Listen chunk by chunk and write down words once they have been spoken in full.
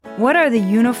What are the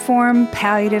Uniform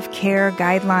Palliative Care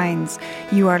Guidelines?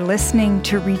 You are listening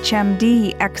to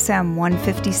ReachMD XM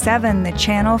 157, the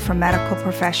channel for medical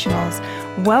professionals.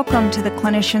 Welcome to the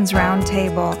Clinicians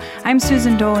Roundtable. I'm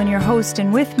Susan Dolan, your host,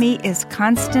 and with me is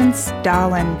Constance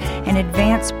Dahlin, an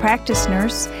advanced practice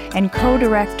nurse and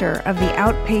co-director of the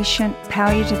Outpatient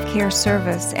Palliative Care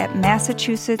Service at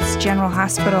Massachusetts General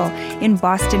Hospital in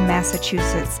Boston,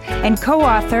 Massachusetts, and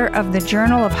co-author of the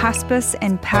Journal of Hospice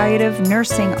and Palliative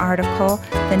Nursing article,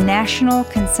 The National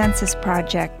Consensus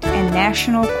Project and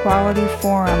National Quality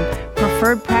Forum,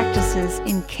 Preferred Practices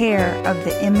in Care of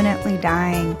the Imminently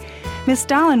Dying. Ms.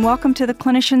 Dahlin, welcome to the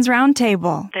Clinicians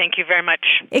Roundtable. Thank you very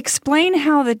much. Explain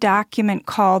how the document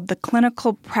called the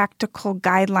Clinical Practical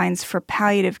Guidelines for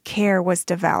Palliative Care was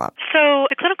developed. So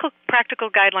the Clinical Practical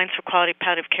Guidelines for Quality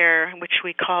Palliative Care, which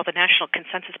we call the National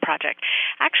Consensus Project,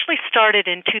 actually started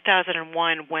in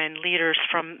 2001 when leaders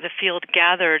from the field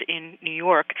gathered in New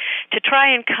York to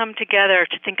try and come together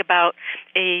to think about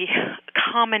a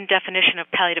common definition of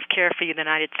palliative care for the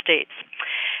United States.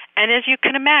 And as you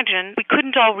can imagine, we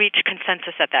couldn't all reach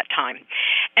consensus at that time.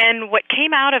 And what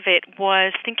came out of it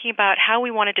was thinking about how we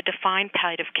wanted to define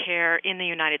palliative care in the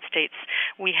United States.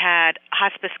 We had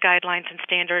hospice guidelines and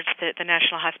standards that the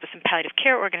National Hospice and Palliative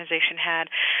Care Organization had,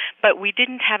 but we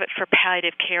didn't have it for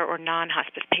palliative care or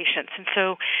non-hospice patients. And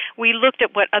so we looked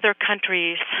at what other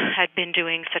countries had been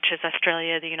doing, such as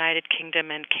Australia, the United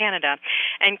Kingdom, and Canada,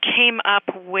 and came up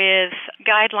with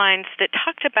guidelines that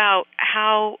talked about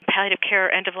how palliative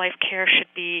care, end-of-life care should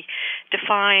be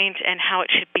defined and how it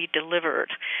should be delivered.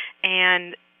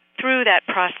 And through that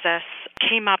process,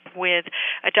 came up with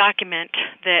a document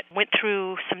that went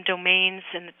through some domains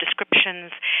and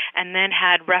descriptions and then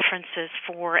had references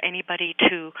for anybody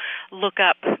to look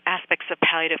up aspects of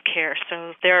palliative care.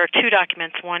 So there are two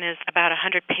documents. One is about a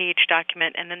 100-page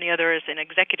document, and then the other is an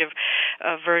executive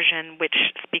version which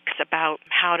speaks about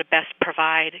how to best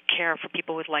provide care for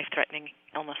people with life-threatening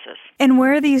illnesses. And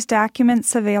where are these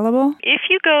documents available? If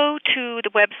you go to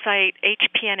the website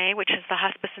HPNA, which is the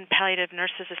Hospice and Palliative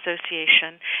Nurses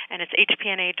Association, and it's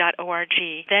hpna.org,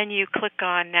 then you click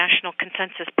on National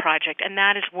Consensus Project, and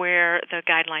that is where the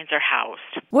guidelines are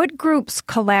housed. What groups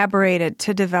collaborated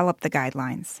to develop the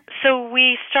guidelines? So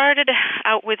we started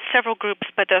out with several groups,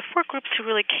 but the four groups who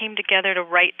really came together to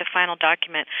write the final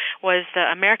document was the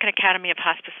American Academy of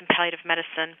Hospice and Palliative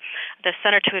Medicine, the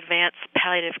Center to Advance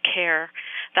Palliative Care,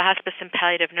 the Hospice and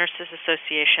Palliative Nurses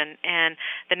Association, and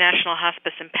the National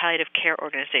Hospice and Palliative Care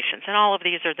Organizations. And all of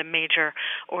these are the major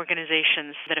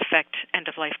organizations that affect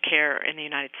end-of-life care in the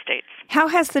United States. How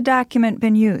has the document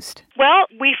been used? Well,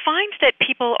 we find that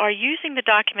people are using the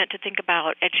document to think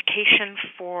about education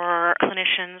for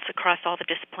clinicians across all the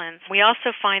disciplines. We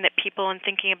also find that people, in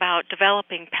thinking about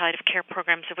developing palliative care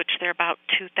programs, of which there are about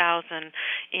 2,000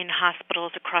 in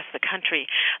hospitals across the country,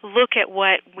 look at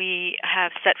what we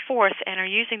have set forth and are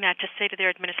using that to say to their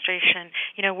administration,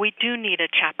 we do need a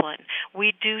chaplain.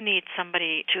 We do need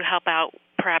somebody to help out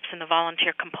perhaps in the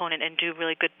volunteer component and do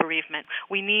really good bereavement.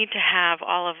 We need to have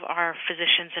all of our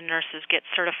physicians and nurses get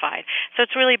certified. So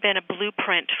it's really been a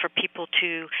blueprint for people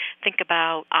to think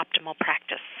about optimal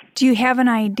practice. Do you have an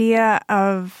idea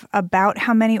of about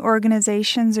how many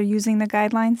organizations are using the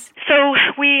guidelines? So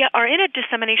we are in a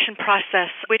dissemination process,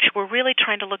 which we're really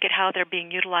trying to look at how they're being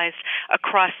utilized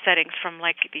across settings, from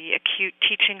like the acute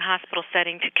teaching hospital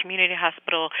setting to community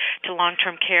hospital to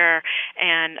long-term care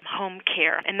and home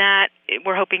care. And that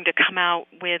we're hoping to come out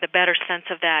with a better sense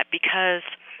of that, because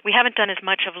we haven't done as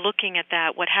much of looking at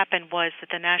that. What happened was that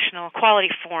the National Quality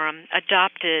Forum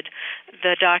adopted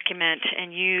the document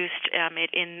and used it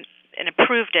and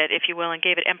approved it, if you will, and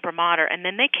gave it imprimatur, and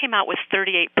then they came out with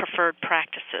 38 preferred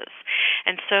practices.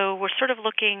 And so we're sort of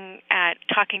looking at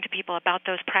talking to people about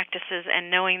those practices and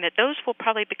knowing that those will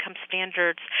probably become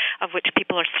standards of which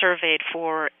people are surveyed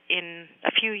for in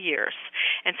a few years.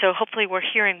 And so hopefully we're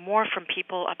hearing more from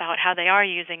people about how they are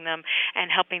using them and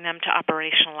helping them to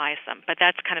operationalize them. But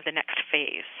that's kind of the next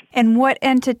phase. And what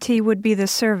entity would be the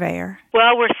surveyor?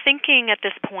 Well, we're thinking at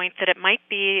this point that it might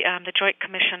be the Joint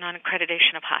Commission on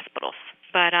Accreditation of Hospitals.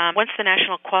 But once the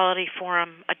National Quality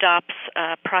Forum adopts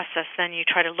a process, then you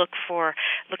try to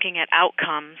looking at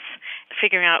outcomes,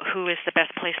 figuring out who is the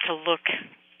best place to look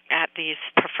at these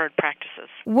preferred practices.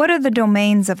 What are the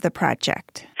domains of the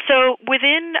project? So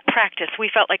within practice, we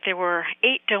felt like there were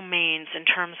 8 domains in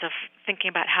terms of thinking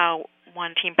about how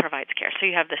one team provides care. So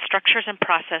you have the structures and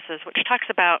processes, which talks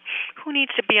about who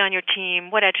needs to be on your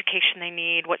team, what education they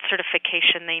need, what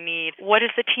certification they need, what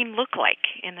does the team look like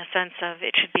in the sense of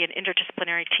it should be an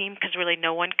interdisciplinary team because really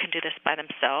no one can do this by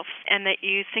themselves, and that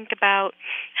you think about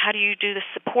how do you do the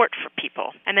support for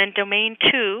people. And then domain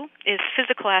 2 is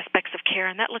physical aspects of care,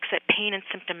 and that looks at pain and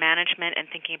symptom management and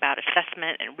thinking about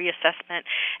assessment and reassessment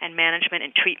and management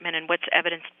and treatment and what's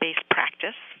evidence-based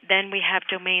practice. Then we have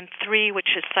domain 3,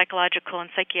 which is psychological and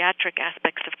psychiatric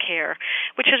aspects of care,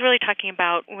 which is really talking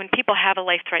about when people have a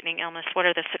life-threatening illness, what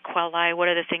are the sequelae, what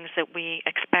are the things that we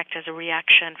expect as a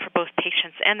reaction for both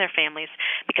patients and their families,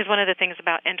 because one of the things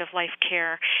about end-of-life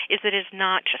care is that it's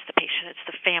not just the patient, it's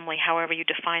the family, however you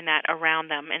define that, around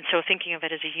them. And so thinking of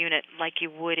it as a unit like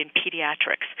you would in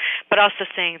pediatrics, but also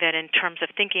saying that in terms of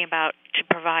thinking about to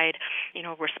provide,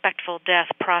 respectful death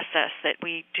process, that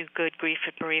we do good grief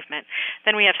and bereavement.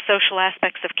 Then we have social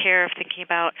aspects of care of thinking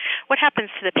about what happens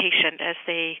to the patient as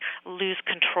they lose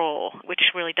control,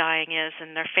 which really dying is,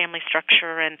 and their family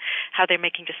structure and how they're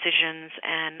making decisions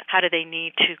and how do they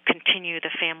need to continue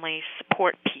the family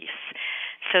support piece.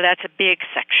 So that's a big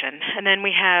section. And then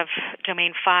we have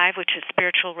domain 5, which is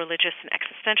spiritual, religious, and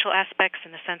existential aspects,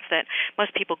 in the sense that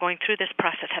most people going through this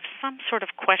process have some sort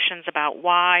of questions about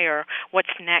why or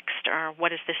what's next or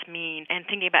what does this mean, and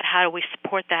thinking about how do we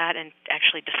support that and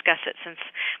actually discuss it, since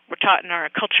we're taught in our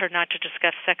culture not to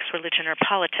discuss sex, religion, or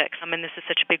politics, and this is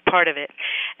such a big part of it.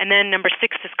 And then number 6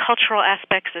 is cultural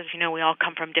aspects. As you know, we all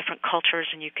come from different cultures,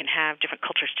 and you can have different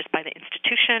cultures just by the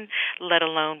institution, let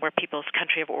alone where people's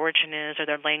country of origin is or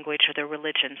their language or their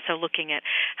religion. So looking at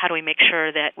how do we make sure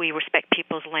that we respect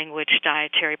people's language,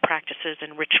 dietary practices,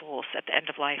 and rituals at the end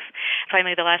of life.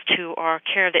 Finally, the last 2 are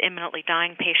care of the imminently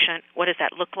dying patient. What does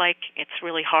that look like? It's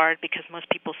really hard because most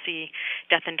people see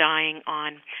death and dying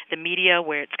on the media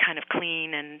where it's kind of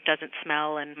clean and doesn't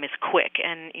smell and is quick.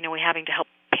 And, we're having to help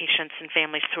patients and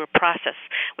families through a process,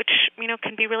 which,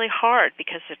 can be really hard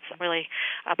because it's really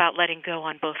about letting go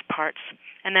on both parts.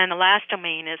 And then the last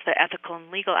domain is the ethical and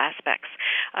legal aspects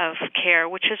of care,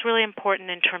 which is really important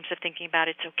in terms of thinking about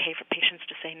it's okay for patients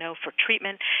to say no for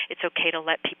treatment. It's okay to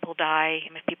let people die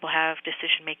if people have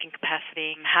decision-making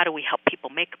capacity. How do we help people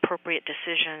make appropriate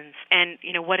decisions? And,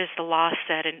 what is the law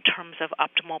said in terms of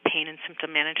optimal pain and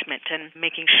symptom management, and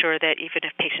making sure that even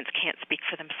if patients can't speak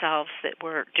for themselves, that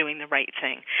we're doing the right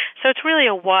thing. So it's really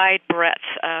a wide breadth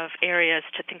of areas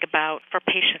to think about for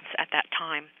patients at that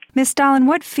time. Ms. Dahlin,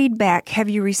 what feedback have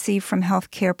you received from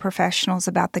healthcare professionals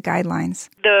about the guidelines?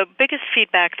 The biggest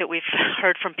feedback that we've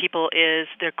heard from people is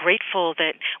they're grateful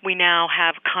that we now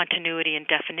have continuity in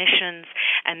definitions,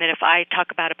 and that if I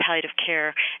talk about a palliative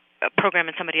care program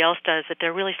and somebody else does, that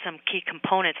there are really some key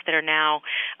components that are now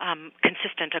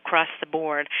consistent across the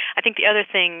board. I think the other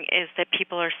thing is that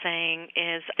people are saying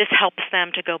is this helps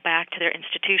them to go back to their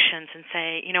institutions and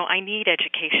say, I need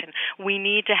education. We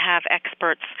need to have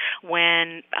experts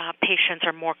when patients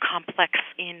are more complex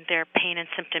in their pain and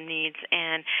symptom needs,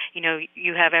 and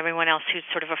you have everyone else who's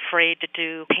sort of afraid to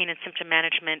do pain and symptom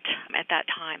management at that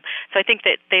time. So I think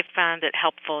that they've found it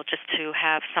helpful just to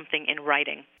have something in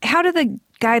writing. How do the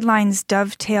guidelines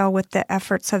dovetail with the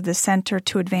efforts of the Center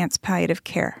to Advance Palliative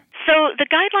Care? So the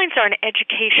guidelines are an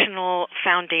educational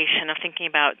foundation of thinking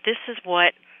about this is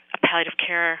what a palliative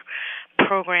care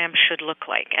program should look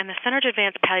like. And the Center to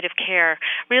Advance Palliative Care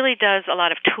really does a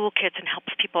lot of toolkits and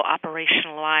helps people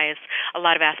operationalize a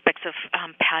lot of aspects of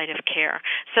palliative care.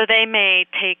 So they may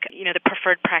take, the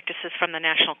preferred practices from the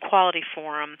National Quality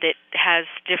Forum that has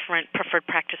different preferred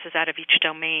practices out of each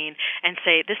domain and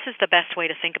say, this is the best way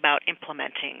to think about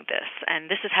implementing this, and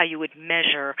this is how you would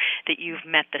measure that you've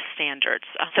met the standards.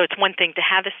 So it's one thing to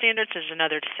have the standards, there's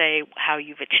another to say how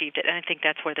you've achieved it. And I think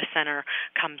that's where the center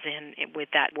comes in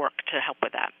with that work to help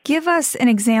with that. Give us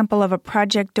an example of a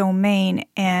project domain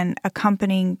and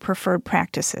accompanying preferred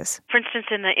practices. For instance,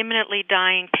 in the imminently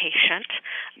dying patient,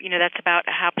 that's about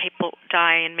how people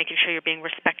die and making sure you're being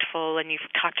respectful and you've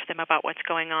talked to them about what's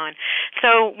going on.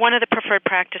 So one of the preferred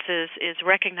practices is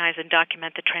recognize and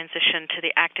document the transition to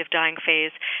the active dying phase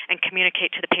and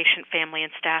communicate to the patient, family, and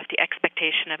staff the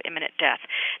expectation of imminent death.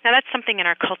 Now, that's something in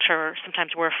our culture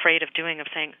sometimes we're afraid of doing, of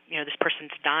saying, this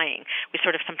person's dying. We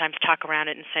sort of sometimes talk around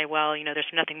it and say, well, there's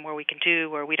nothing more we can do,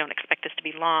 or we don't expect this to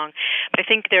be long. But I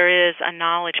think there is a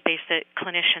knowledge base that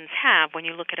clinicians have when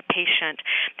you look at a patient,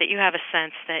 that you have a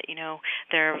sense that,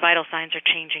 their vital signs are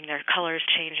changing, their color is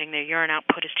changing, their urine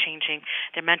output is changing,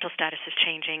 their mental status is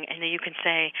changing, and that you can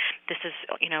say, this is,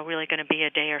 really going to be a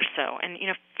day or so. And,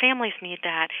 families need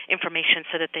that information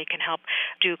so that they can help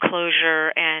do closure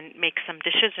and make some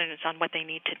decisions on what they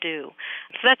need to do.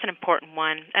 So that's an important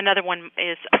one. Another one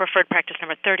is preferred practice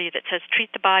number 30 that says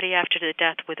treat the body after the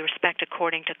death with respect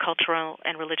according to cultural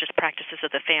and religious practices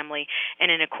of the family and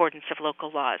in accordance of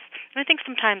local laws. And I think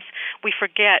sometimes we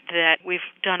forget that we've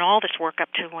done all this work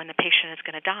up to when the patient is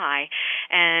going to die,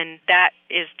 and that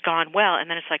is gone well, and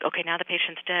then it's like, okay, now the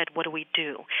patient's dead, what do we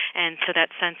do? And so that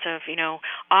sense of,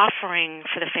 offering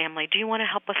for the family, do you want to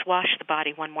help us wash the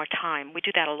body one more time? We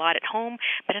do that a lot at home,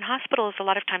 but in hospitals, a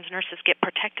lot of times nurses get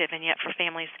protective, and yet for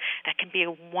families, that can be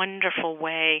a wonderful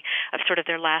way of sort of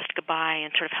their last goodbye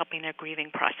and sort of helping their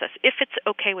grieving process, if it's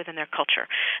okay within their culture.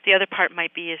 The other part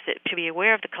might be is that to be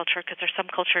aware of the culture, because there's some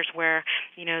cultures where,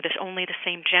 there's only the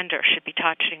same gender should be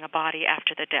touching a body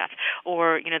after the death,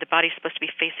 or, the body's supposed to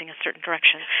be facing a certain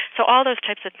direction. So all those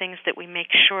types of things that we make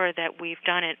sure that we've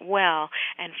done it well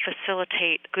and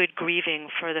facilitate good grieving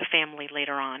for the family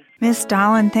later on. Ms.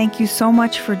 Dahlin, thank you so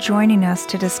much for joining us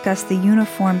to discuss the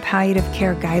Uniform Palliative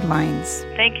Care Guidelines.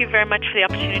 Thank you very much for the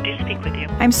opportunity to speak with you.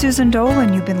 I'm Susan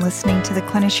Dolan. You've been listening to the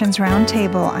Clinicians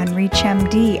Roundtable on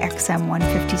ReachMD XM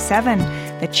 157,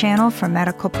 the channel for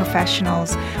medical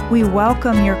professionals. We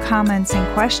welcome your comments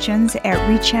and questions at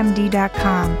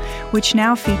ReachMD.com, which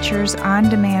now features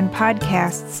on-demand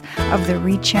podcasts of the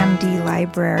ReachMD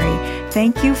library.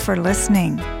 Thank you for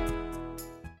listening.